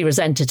particularly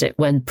resented it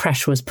when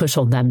pressure was put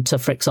on them to,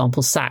 for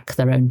example, sack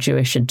their own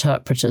Jewish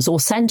interpreters or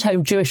send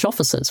home Jewish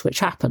officers,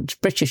 which happened,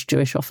 British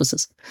Jewish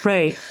officers.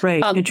 Right.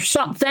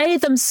 Interesting. But they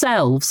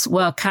themselves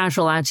were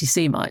casual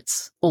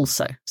anti-Semites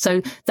also.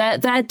 So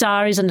their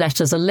diaries and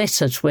letters are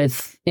littered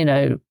with,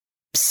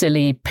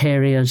 silly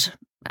period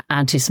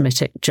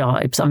anti-Semitic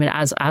jibes. I mean,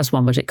 as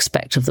one would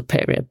expect of the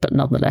period, but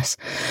nonetheless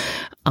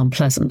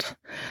unpleasant.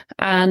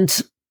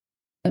 And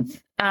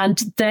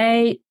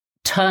they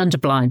turned a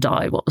blind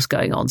eye what was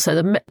going on. So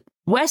the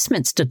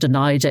Westminster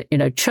denied it.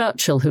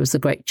 Churchill, who was the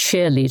great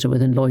cheerleader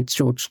within Lloyd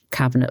George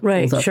cabinet for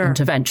the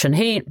intervention,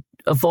 he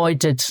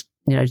avoided,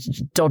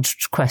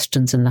 dodged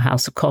questions in the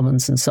House of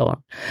Commons and so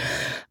on.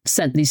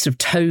 Sent these sort of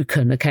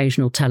token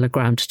occasional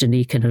telegram to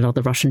Denikin and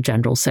other Russian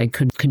generals saying,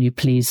 can you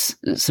please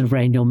sort of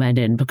rein your men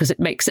in, because it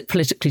makes it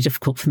politically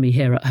difficult for me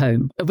here at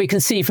home. We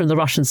can see from the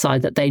Russian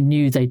side that they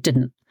knew they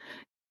didn't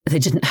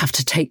have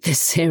to take this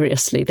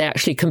seriously. They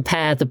actually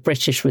compare the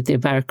British with the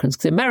Americans.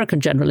 The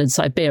American general in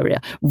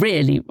Siberia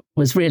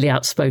was really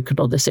outspoken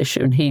on this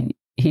issue. And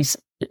he's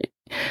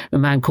a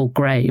man called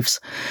Graves.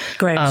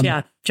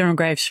 General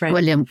Graves, right.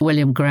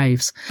 William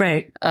Graves.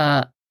 Right.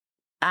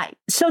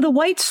 So the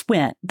whites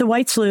win. The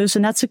whites lose,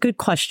 and that's a good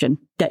question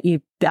that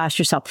you ask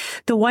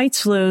yourself. The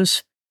whites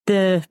lose,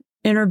 the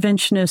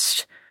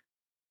interventionists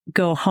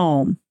go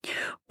home.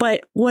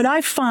 But what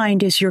I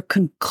find is your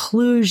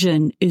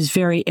conclusion is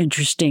very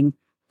interesting.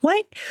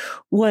 What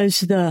was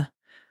the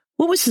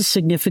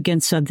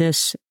significance of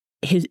this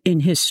in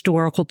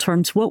historical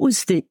terms? What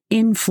was the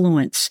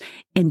influence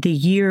in the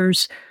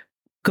years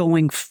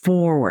going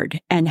forward?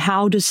 And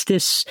how does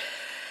this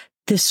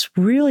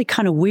really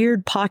kind of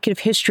weird pocket of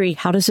history,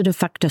 how does it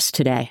affect us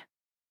today?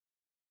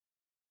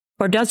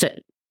 Or does it?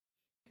 It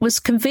was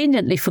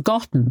conveniently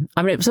forgotten.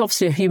 I mean, it was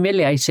obviously a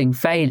humiliating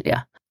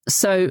failure.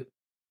 So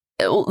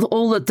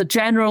all the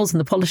generals and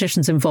the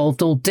politicians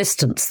involved all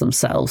distanced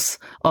themselves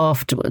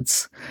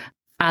afterwards.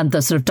 And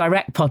the sort of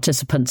direct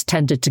participants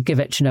tended to give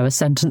it, a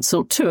sentence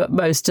or two at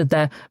most in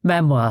their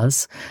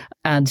memoirs.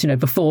 And,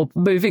 before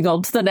moving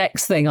on to the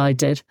next thing I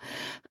did.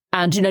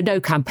 And,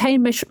 no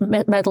campaign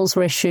medals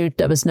were issued.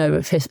 There was no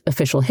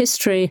official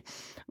history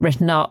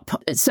written up.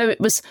 So it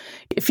was,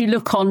 if you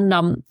look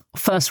on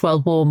First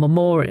World War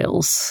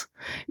memorials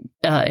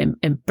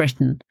in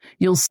Britain,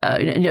 you'll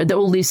there are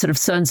all these sort of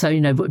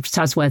so-and-so, which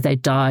has where they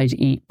died,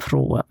 Ypres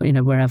or,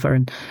 wherever,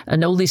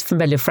 and all these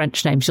familiar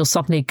French names, you'll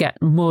suddenly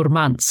get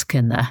Murmansk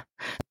in there.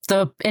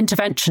 The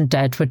intervention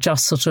dead were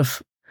just sort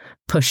of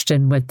pushed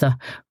in with the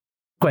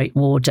Great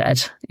War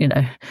dead,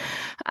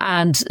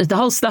 and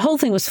the whole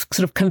thing was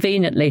sort of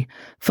conveniently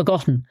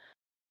forgotten.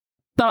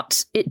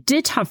 But it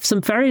did have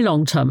some very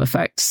long-term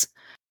effects.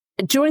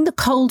 During the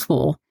Cold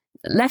War,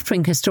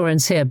 left-wing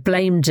historians here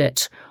blamed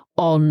it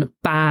on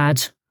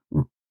bad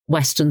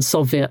Western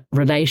Soviet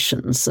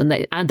relations, and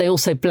they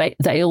also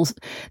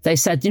they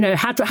said,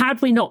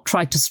 had we not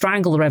tried to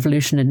strangle the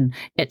revolution in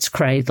its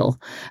cradle,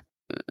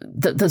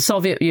 the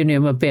Soviet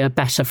Union would be a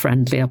better,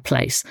 friendlier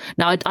place.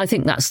 Now, I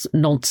think that's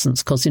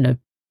nonsense because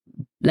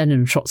Lenin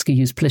and Trotsky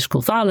used political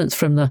violence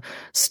from the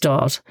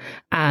start,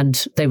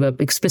 and they were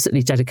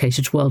explicitly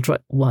dedicated to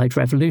worldwide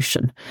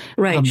revolution.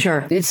 Right,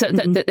 sure.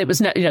 It was,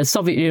 the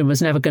Soviet Union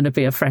was never going to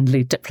be a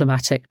friendly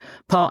diplomatic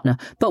partner.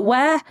 But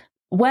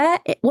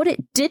what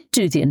it did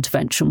do, the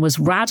intervention, was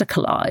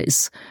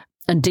radicalize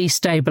and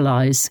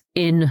destabilize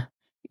in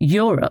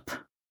Europe.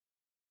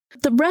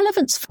 The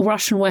relevance for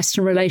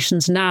Russian-Western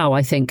relations now,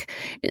 I think,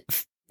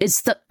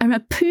 is that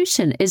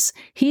Putin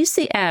he's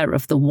the heir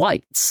of the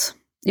whites.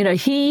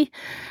 He,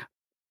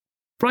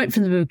 right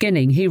from the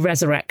beginning, he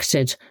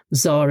resurrected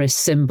Tsarist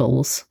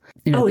symbols.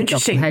 The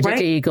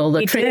double-headed eagle,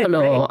 the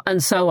tricolor,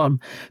 and so on.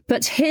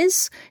 But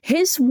his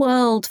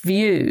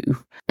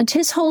worldview and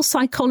his whole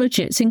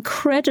psychology, it's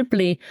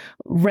incredibly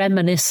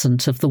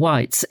reminiscent of the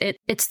whites.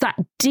 It's that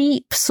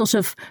deep sort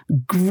of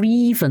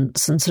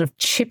grievance and sort of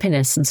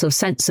chippiness and sort of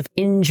sense of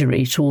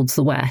injury towards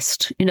the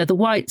West. The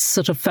whites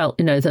sort of felt,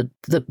 that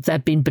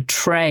they'd been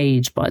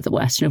betrayed by the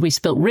West. We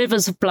spilt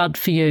rivers of blood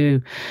for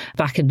you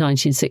back in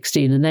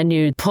 1916, and then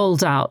you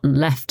pulled out and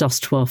left us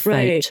to our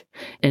fate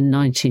in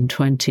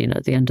 1920,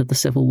 at the end of the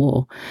Civil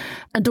War.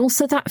 And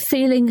also that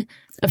feeling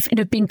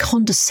of being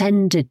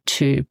condescended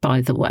to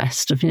by the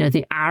West, of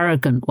the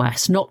arrogant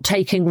West, not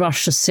taking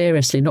Russia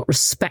seriously, not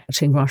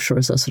respecting Russia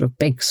as a sort of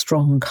big,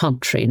 strong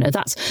country.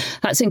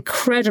 That's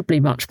incredibly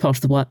much part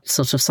of the white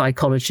sort of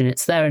psychology, and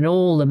it's there in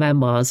all the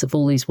memoirs of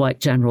all these white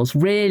generals,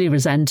 really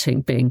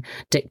resenting being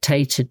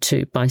dictated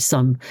to by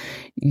some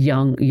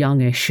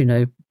youngish,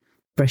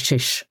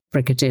 British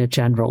brigadier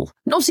general,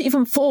 not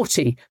even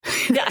 40.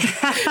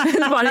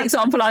 One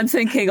example I'm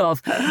thinking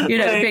of,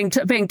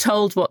 being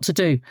told what to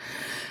do.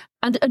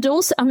 And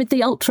also,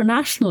 the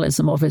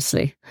ultranationalism,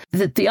 obviously.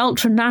 The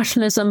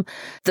ultranationalism,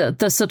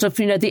 the sort of,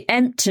 the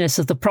emptiness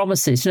of the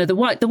promises. The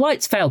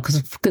whites failed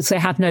because they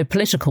had no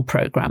political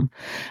program.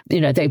 They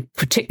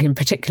in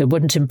particular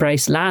wouldn't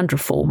embrace land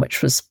reform,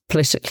 which was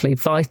politically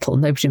vital.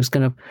 Nobody was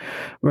going to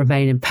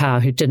remain in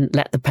power who didn't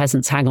let the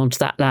peasants hang on to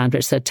that land,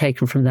 which they'd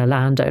taken from their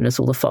landowners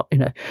in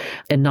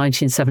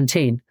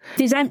 1917.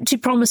 These empty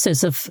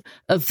promises of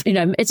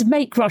it's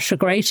make Russia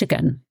great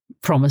again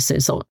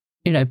promises, or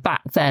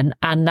back then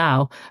and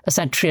now, a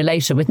century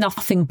later, with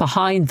nothing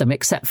behind them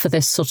except for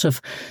this sort of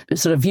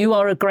you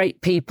are a great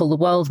people, the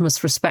world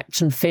must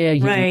respect and fear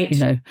you.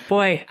 Right.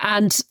 Boy.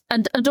 And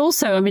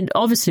also,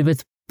 obviously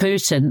with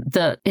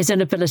Putin, his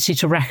inability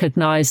to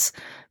recognize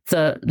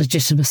the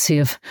legitimacy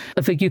of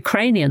a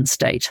Ukrainian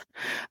state.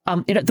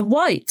 The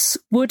whites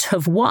would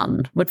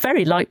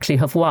very likely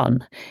have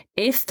won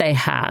if they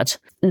had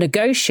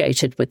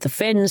negotiated with the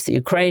Finns, the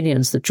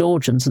Ukrainians, the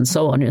Georgians, and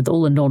so on,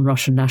 all the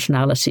non-Russian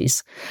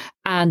nationalities,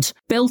 and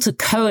built a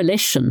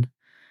coalition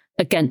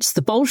against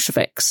the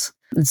Bolsheviks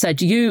and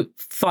said, you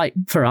fight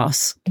for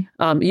us,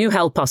 you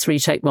help us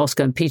retake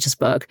Moscow and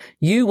Petersburg,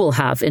 you will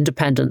have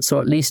independence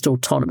or at least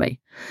autonomy.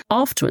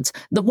 Afterwards,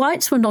 the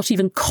whites would not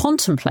even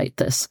contemplate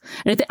this.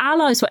 And the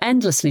Allies were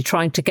endlessly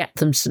trying to get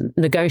them to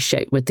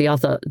negotiate with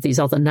these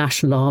other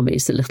national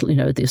armies, the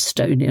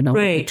Estonian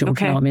army, the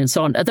Georgian army, and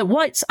so on. The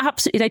whites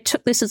absolutely, they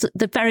took this as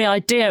the very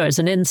idea as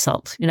an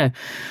insult.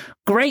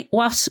 Great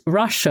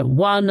Russia,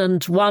 one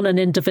and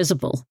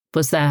indivisible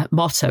was their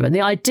motto. And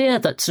the idea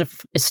that sort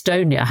of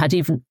Estonia had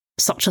even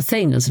such a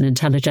thing as an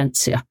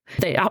intelligentsia,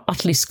 they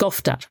utterly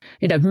scoffed at.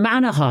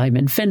 Mannerheim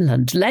in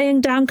Finland,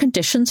 laying down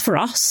conditions for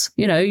us.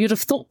 You'd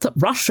have thought that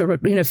Russia,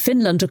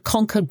 Finland had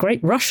conquered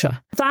Great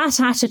Russia. That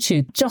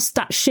attitude, just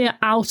that sheer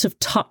out of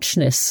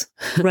touchness.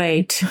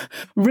 Right.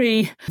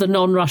 The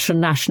non-Russian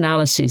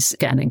nationalities,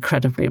 again,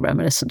 incredibly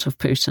reminiscent of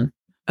Putin.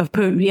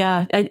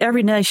 Yeah.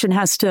 Every nation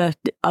has to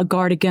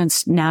guard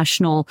against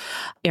national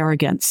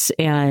arrogance.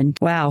 And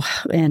wow.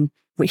 And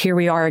here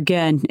we are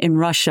again in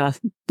Russia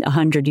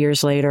 100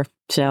 years later.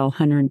 So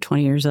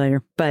 120 years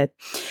later. But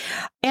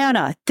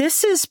Anna,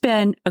 this has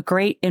been a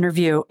great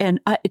interview. And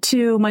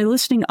to my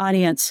listening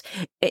audience,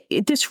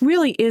 this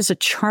really is a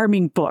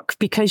charming book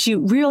because you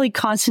really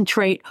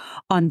concentrate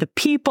on the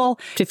people.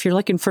 If you're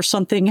looking for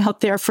something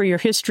out there for your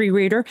history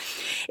reader,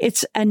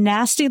 it's A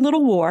Nasty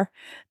Little War,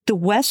 The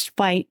West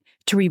Fight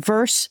to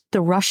Reverse the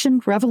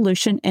Russian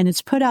Revolution, and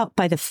it's put out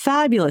by the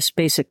fabulous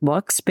Basic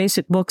Books.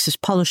 Basic Books is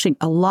publishing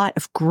a lot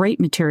of great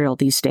material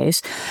these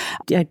days.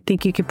 I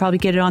think you could probably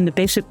get it on the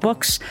Basic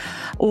Books,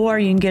 or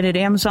you can get it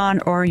at Amazon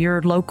or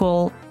your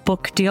local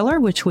book dealer,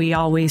 which we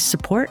always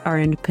support, our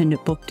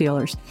independent book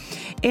dealers.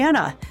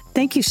 Anna,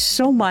 thank you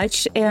so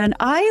much, and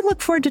I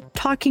look forward to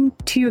talking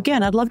to you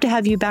again. I'd love to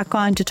have you back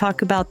on to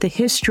talk about the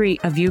history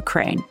of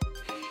Ukraine.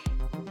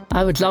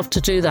 I would love to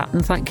do that,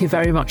 and thank you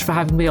very much for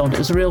having me on. It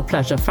was a real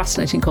pleasure.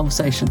 Fascinating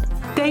conversation.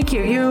 Thank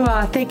you.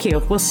 Thank you.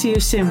 We'll see you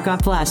soon.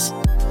 God bless.